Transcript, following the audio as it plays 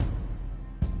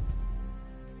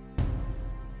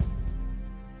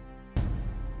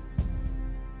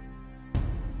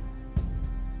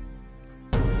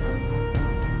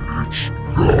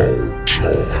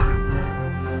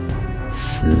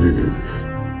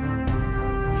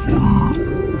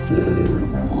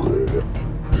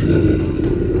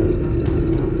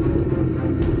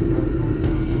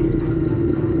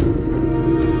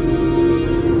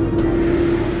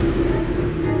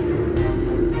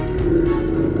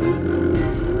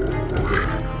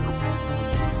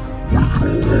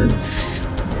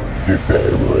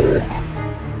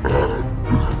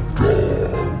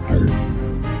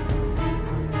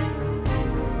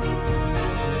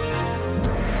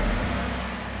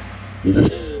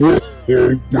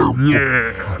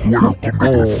Welcome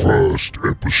to the first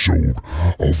episode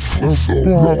of the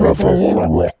Lava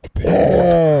Rock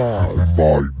Pod.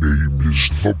 My name is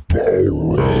the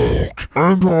Balrog.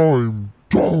 And I'm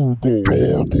Dargo.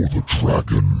 Dargo the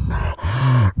Dragon.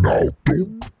 Now,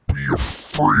 don't be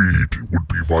afraid. It would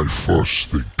be my first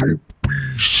thing. Don't be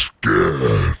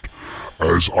scared,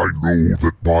 as I know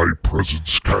that my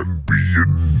presence can be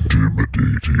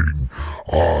intimidating.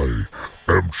 I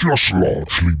am just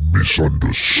largely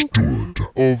misunderstood.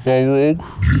 Oh, Balrog,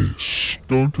 Yes,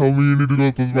 don't tell me you need to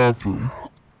go to the bathroom.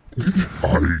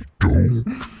 I don't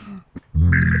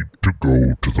need to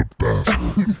go to the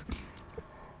bathroom.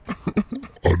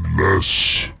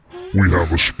 Unless we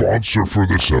have a sponsor for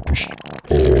this episode.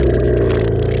 You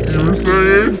were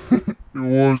saying? You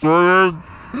were saying?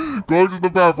 Go to the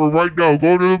bathroom right now.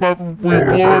 Go to the bathroom before you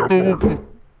blow up the...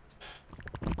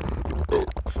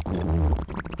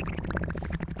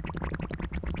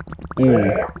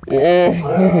 Okay.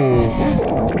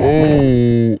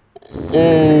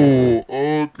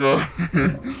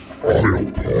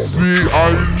 See, I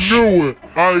knew it.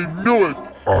 I knew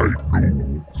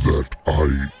that I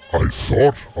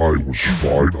thought I was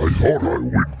fine. I thought I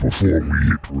went before we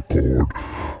hit record.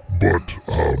 But,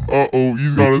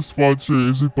 he's got a sponsor.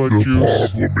 Is it Butt the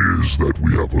Juice? problem is that we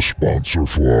have a sponsor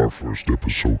for our first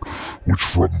episode, which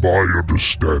from my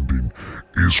understanding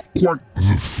is quite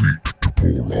the feat to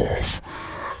pull off.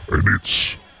 And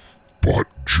it's Butt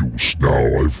Juice.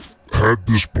 Now, I've had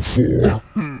this before.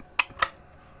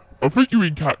 I think you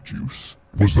mean cat juice.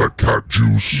 Was that cat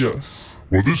juice? Yes.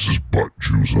 Well, this is Butt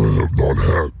Juice. I have not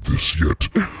had this yet.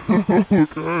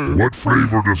 Okay. What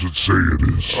flavor does it say it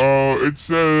is? It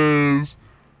says,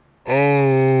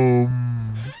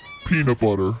 peanut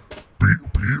butter.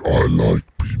 I like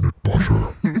peanut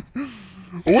butter.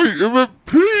 Wait, it meant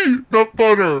peanut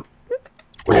butter.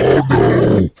 Oh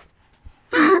no!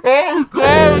 Oh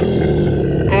gosh.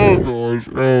 Oh gosh.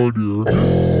 Oh dear.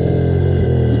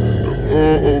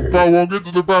 Val, I'll get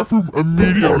to the bathroom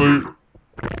immediately.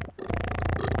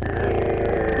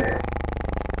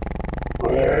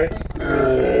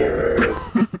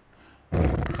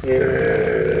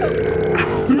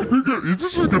 You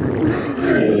just like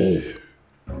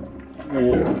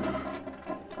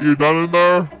You done in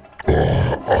there? I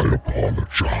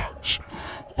apologize.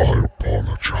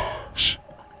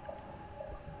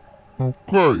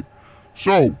 Okay.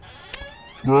 So,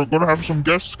 we're gonna have some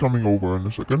guests coming over in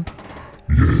a second.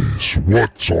 Yes,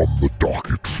 what's on the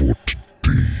docket for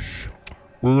today?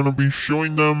 We're gonna be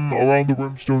showing them around the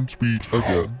Brimstone Suite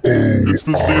again. Oh, It's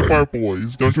the Stay Apart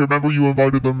Boys. Don't you remember you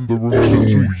invited them to the Brimstone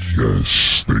Suite?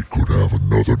 Yes, they could have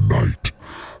another night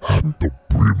at the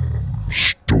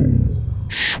Brimstone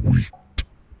Suite.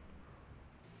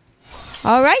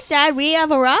 All right, Dad, we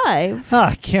have arrived.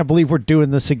 I can't believe we're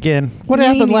doing this again. What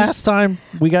happened last time?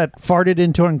 We got farted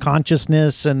into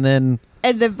unconsciousness and then...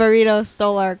 And the burrito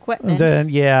stole our equipment.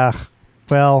 Yeah.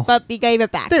 Well... But we gave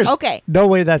it back. There's okay. no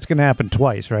way that's going to happen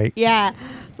twice, right? Yeah.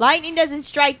 Lightning doesn't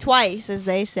strike twice, as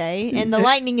they say. And the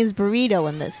lightning is burrito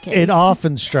in this case. It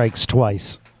often strikes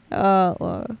twice. And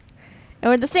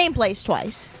we're in the same place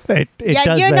twice. It yeah,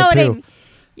 does you that know what too. I mean.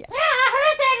 Yeah, I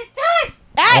heard that it does.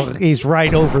 Oh, he's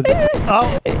right over there.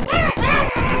 Oh.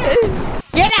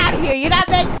 Get out of here. You're not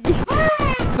meant...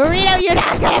 Burrito, you're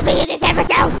not going to be in this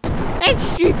episode.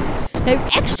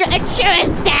 Extra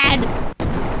insurance, Dad.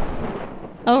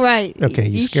 All right. Okay,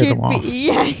 you scared them off.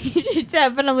 Yeah, you should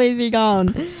definitely be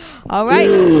gone. All right.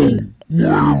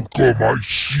 Welcome, I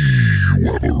see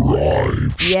you have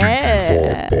arrived, Yeah.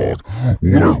 Stinky Fartbot.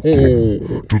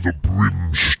 Welcome to the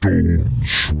Brimstone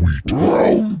Suite.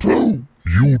 Round 2.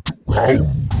 Round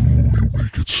 2, you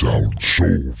make it sound so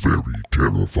very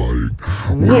terrifying.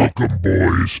 Welcome,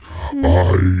 boys. I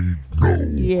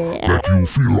know that you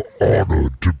feel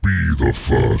honored to be the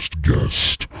first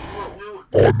guest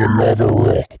on the Lava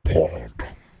Rock Pod.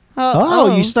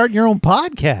 Oh, you starting your own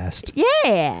podcast?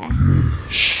 Yeah.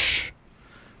 Yes.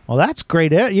 Well, that's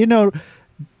great. You know,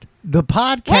 the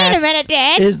podcast Wait a minute,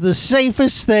 Dad. is the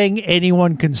safest thing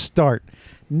anyone can start.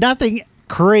 Nothing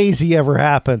crazy ever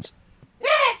happens.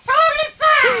 It's totally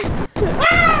fine.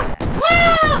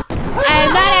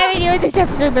 I'm not having you in this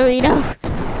episode, Burrito.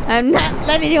 I'm not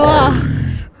letting you off.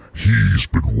 He's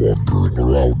been wandering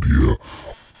around here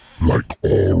like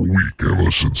all week ever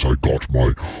since I got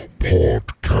my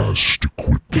podcast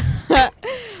equipment.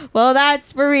 Well,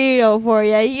 that's Burrito for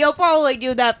you. He'll probably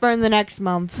do that for the next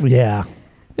month. Yeah.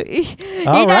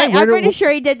 I'm pretty sure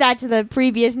he did that to the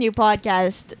previous new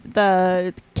podcast,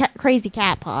 the Crazy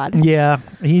Cat Pod. Yeah,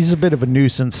 he's a bit of a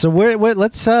nuisance. So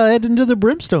let's head into the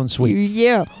Brimstone Suite.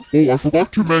 Yeah. Oh, I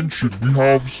forgot to mention, we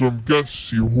have some guests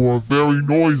here who are very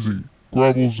noisy.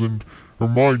 Grebbles and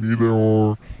Hermione, they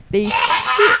are... They...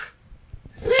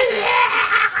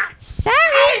 Sorry.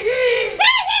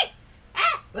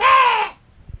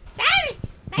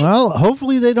 Well,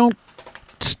 hopefully they don't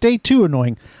stay too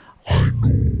annoying. I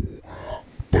know,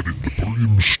 but in the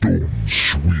Brimstone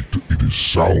Suite, it is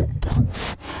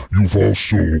soundproof. You've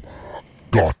also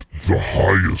got the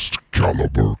highest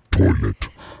caliber toilet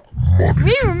money.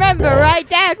 We remember, right,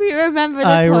 Dad? We remember the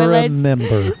I toilets.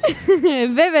 remember.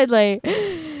 Vividly.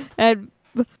 And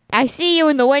I see you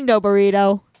in the window,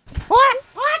 Burrito. What?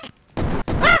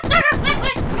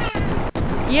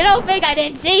 You don't think I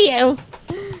didn't see you?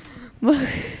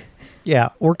 Yeah,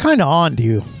 we're kind of on to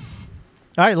you.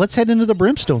 All right, let's head into the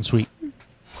Brimstone Suite.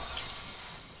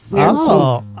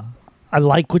 Oh, I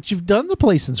like what you've done to the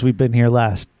place since we've been here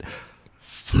last.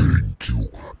 Thank you.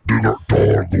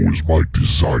 Dargo is my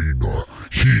designer.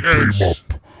 He came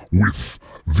up with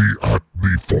the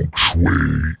Acme Feng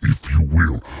Shui, if you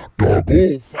will.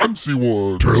 Dargo, Oh, fancy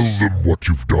words. tell them what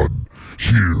you've done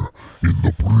here in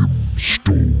the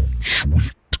Brimstone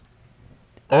Suite.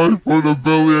 I put a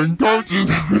billion couches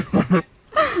everywhere.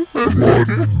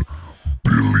 1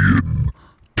 billion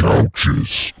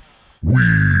couches. We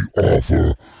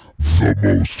offer the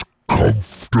most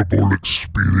comfortable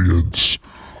experience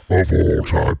of all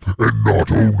time. And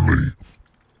not only,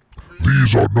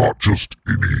 these are not just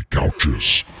any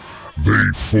couches. They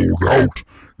fold out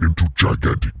into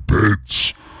gigantic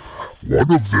beds.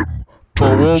 One of them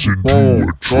turns into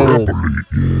a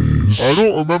trampoline. Yes. I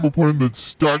don't remember putting that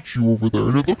statue over there,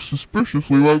 and it looks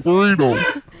suspiciously like Burrito.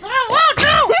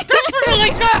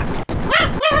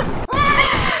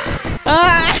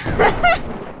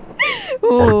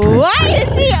 Why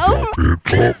is he over?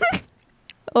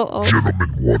 Uh-oh. Gentlemen,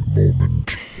 one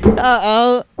moment.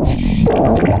 Uh-oh.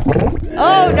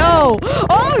 Oh, no.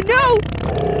 Oh, no.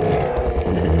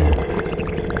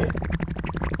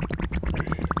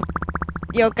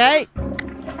 You okay?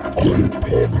 I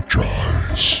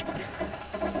apologize.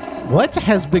 What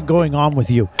has been going on with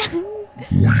you?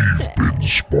 We've been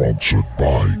sponsored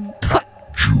by Cat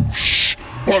Juice.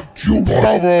 But juice, Bot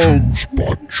bravo. Juice,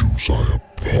 Bot Juice, I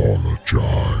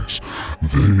apologize.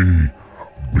 They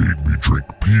made me drink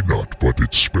peanut, but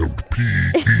it's spelled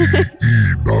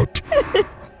P-E-E nut,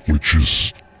 which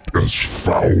is as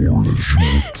foul as you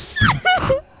would think.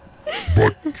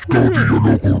 But go to your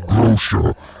local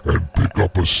grocer and pick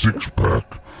up a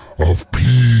 6-pack of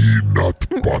peanut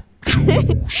butt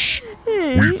juice.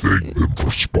 We thank them for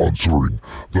sponsoring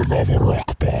the Lava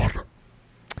Rock Pod.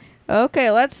 Okay,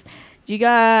 what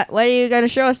are you going to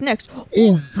show us next? Oh,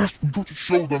 yes, we got to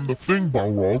show them the thing,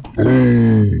 Balrog.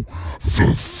 Oh,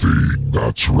 the thing,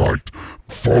 that's right.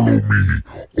 Follow me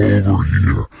over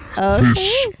here. Okay.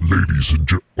 This, ladies and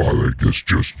well, I guess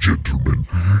just gentlemen,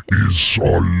 is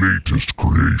our latest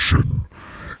creation.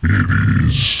 It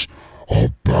is a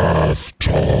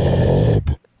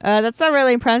bathtub. That's not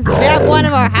really impressive. We have one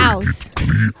in our house.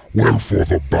 Well, for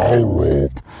the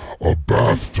Balrog, a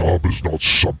bathtub is not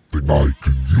something I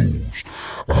can use.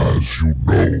 As you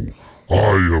know, I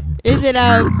am Is it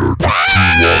deathly a allergic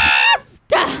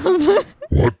to water.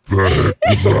 What the heck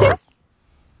is that?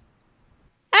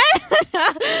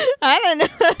 I don't know.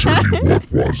 Tell me,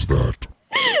 what was that?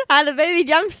 I had a baby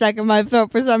jump stuck in my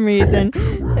throat for some reason.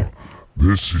 Okay, well,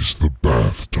 this is the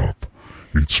bathtub.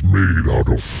 It's made out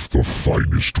of the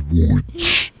finest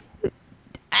woods.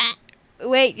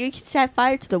 Wait, you can set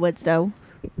fire to the woods, though.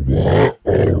 What?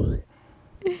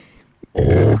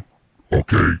 Oh,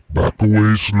 okay, back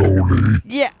away slowly.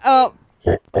 Yeah,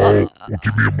 Give me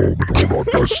a moment. Hold on,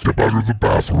 guys. Step out of the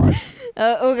bathroom.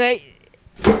 okay.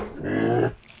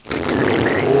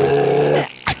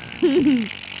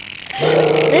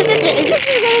 Is this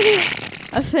gonna be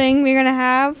a thing we're gonna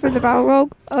have for the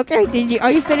Balrog? Okay,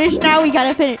 are you finished now? We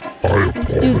gotta finish. I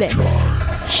Let's do this.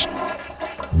 apologize.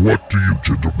 What do you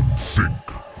gentlemen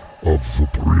think of the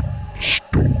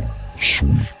Brimstone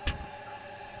Suite?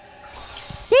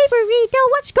 Hey, Burrito,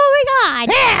 what's going on?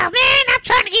 Yeah, man, I'm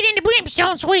trying to get into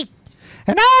Brimstone Suite.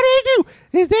 And all they do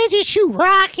is they just shoot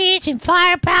rockets and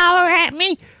firepower at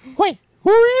me. Wait, who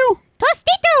are you?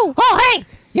 Tostito! Oh, hey,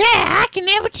 Yeah, I can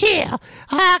never tell.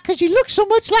 'Cause you look so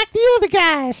much like the other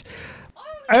guys.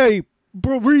 Hey,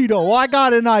 Burrito, I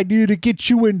got an idea to get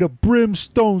you into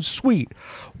Brimstone Suite.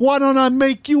 Why don't I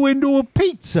make you into a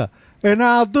pizza and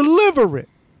I'll deliver it?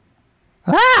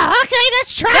 Oh, okay,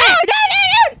 let's try No, it. no.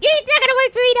 You're not gonna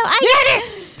work, Burrito. Here it is.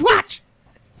 Watch.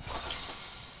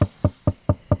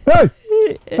 Hey,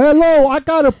 hello, I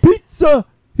got a pizza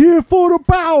here for the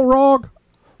Balrog.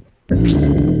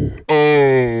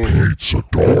 Pizza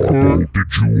Doggo,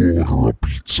 did you order a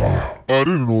pizza? I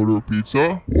didn't order a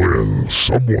pizza. Well,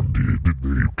 someone did, and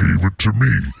they gave it to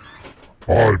me.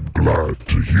 I'm glad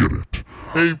to hear it.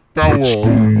 Hey, Let's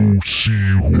Balrog. go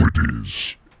see who it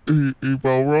is. Hey,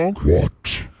 Balrog.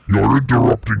 What? You're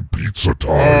interrupting pizza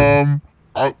time.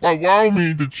 Allow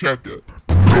me to check it.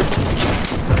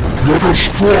 You're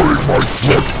destroying my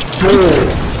front door.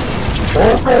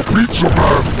 Oh no, Pizza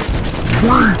Man!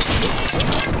 Wait!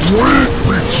 Wait,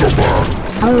 Pizza Man!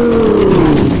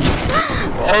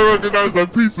 I recognize that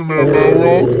pizza man,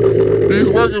 Balrog. He's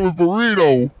working with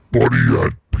Burrito. But he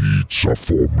had pizza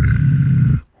for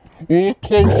me. Well, look Now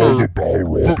the closer.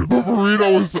 Balrog. The burrito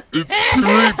is...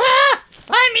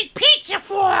 I'm in pizza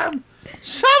form.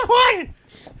 Someone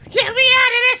get me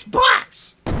out of this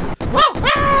box.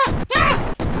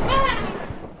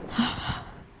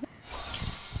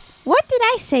 What did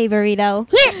I say, Burrito?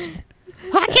 Listen,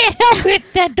 I can't help it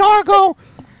that Dargo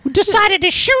decided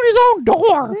to shoot his own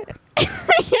door. I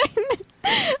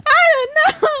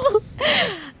don't know.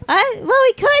 Well,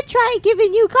 we could try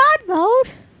giving you God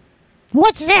mode.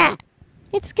 What's that?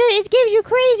 It's good. It gives you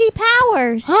crazy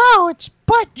powers. Oh, it's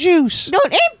butt juice.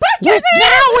 Don't eat butt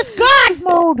Now with God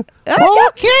mode. No, Okay.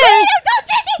 don't drink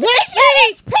it.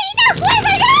 It's peanut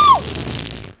flavor.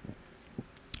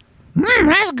 No.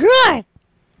 That's good.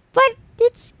 But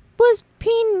it was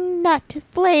peanut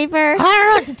flavor. I don't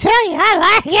know what to tell you. I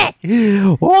like it.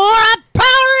 Oh, I'm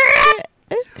powering up.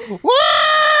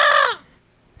 Whoa!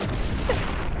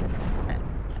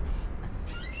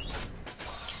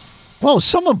 Whoa,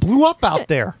 someone blew up out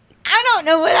there. I don't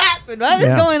know what happened. What is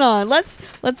Yeah. going on? Let's.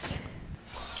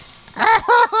 I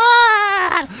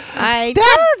That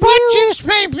told butt you. juice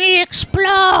made me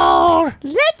explode.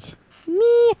 Let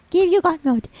me give you God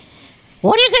mode.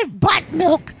 What do you get, butt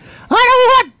milk? I don't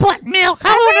want butt milk.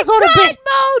 I want to go to God bed.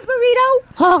 mode, burrito.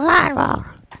 Oh,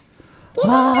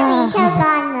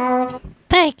 God mode.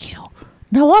 Thank you.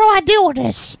 Now, what do I do with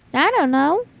this? I don't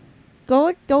know.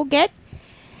 Go get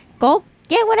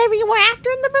whatever you were after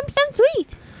in the Brimstone Suite.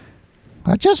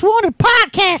 I just wanted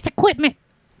podcast equipment.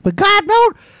 With God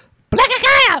mode, black a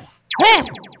cow. Yeah.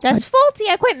 That's faulty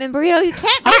equipment, burrito. You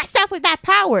can't make stuff with that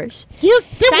powers. What's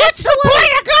the the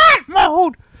point of God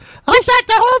mode? I thought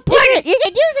the whole point is... You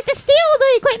can use it to steal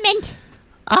the equipment.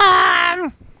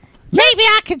 Maybe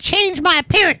I could change my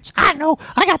appearance. I know.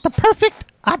 I got the perfect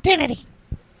identity.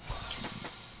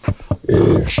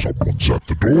 Oh, someone's at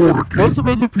the door again. Must have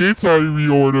been the pizza I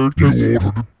reordered. You 'Cause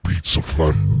ordered a pizza,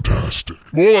 fantastic.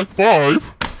 more like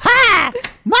 5. Hi,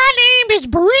 my name is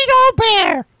Burrito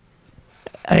Bear.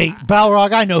 Hey,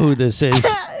 Balrog, I know who this is.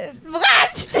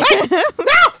 Blast!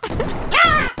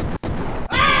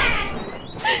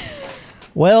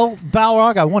 Well,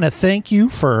 Balrog, I want to thank you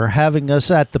for having us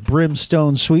at the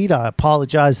Brimstone Suite. I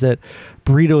apologize that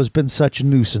Burrito has been such a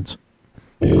nuisance.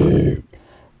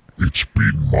 It's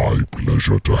been my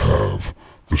pleasure to have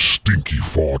the Stinky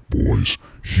Fart Boys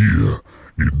here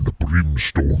in the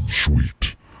Brimstone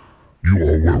Suite. You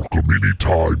are welcome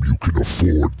anytime you can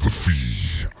afford the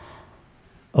fee.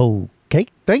 Okay,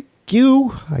 thank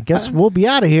you. I guess we'll be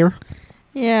out of here.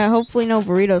 Yeah, hopefully no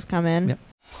burritos come in. Yep.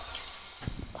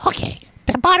 Okay,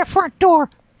 they're by the front door.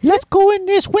 Let's go in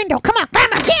this window. Come on,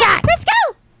 climb up the side. Let's go!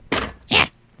 Yeah.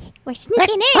 We're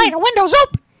sneaking Hey, in. the window's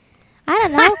open. I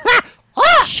don't know.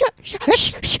 Oh, it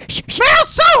smells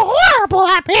so horrible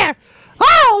up here.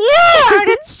 Oh, Lord,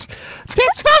 it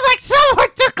smells like someone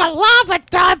took a lava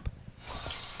dump.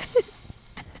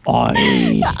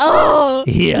 I Oh,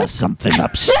 hear something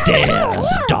upstairs,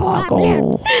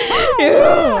 doggo.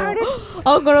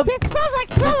 I'm gonna. It smells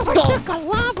like someone go. took a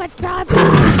lava dump.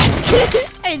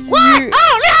 It's What? you.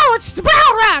 Oh, no, it's the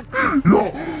Balrog.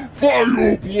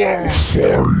 Fire blast!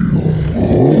 Fire!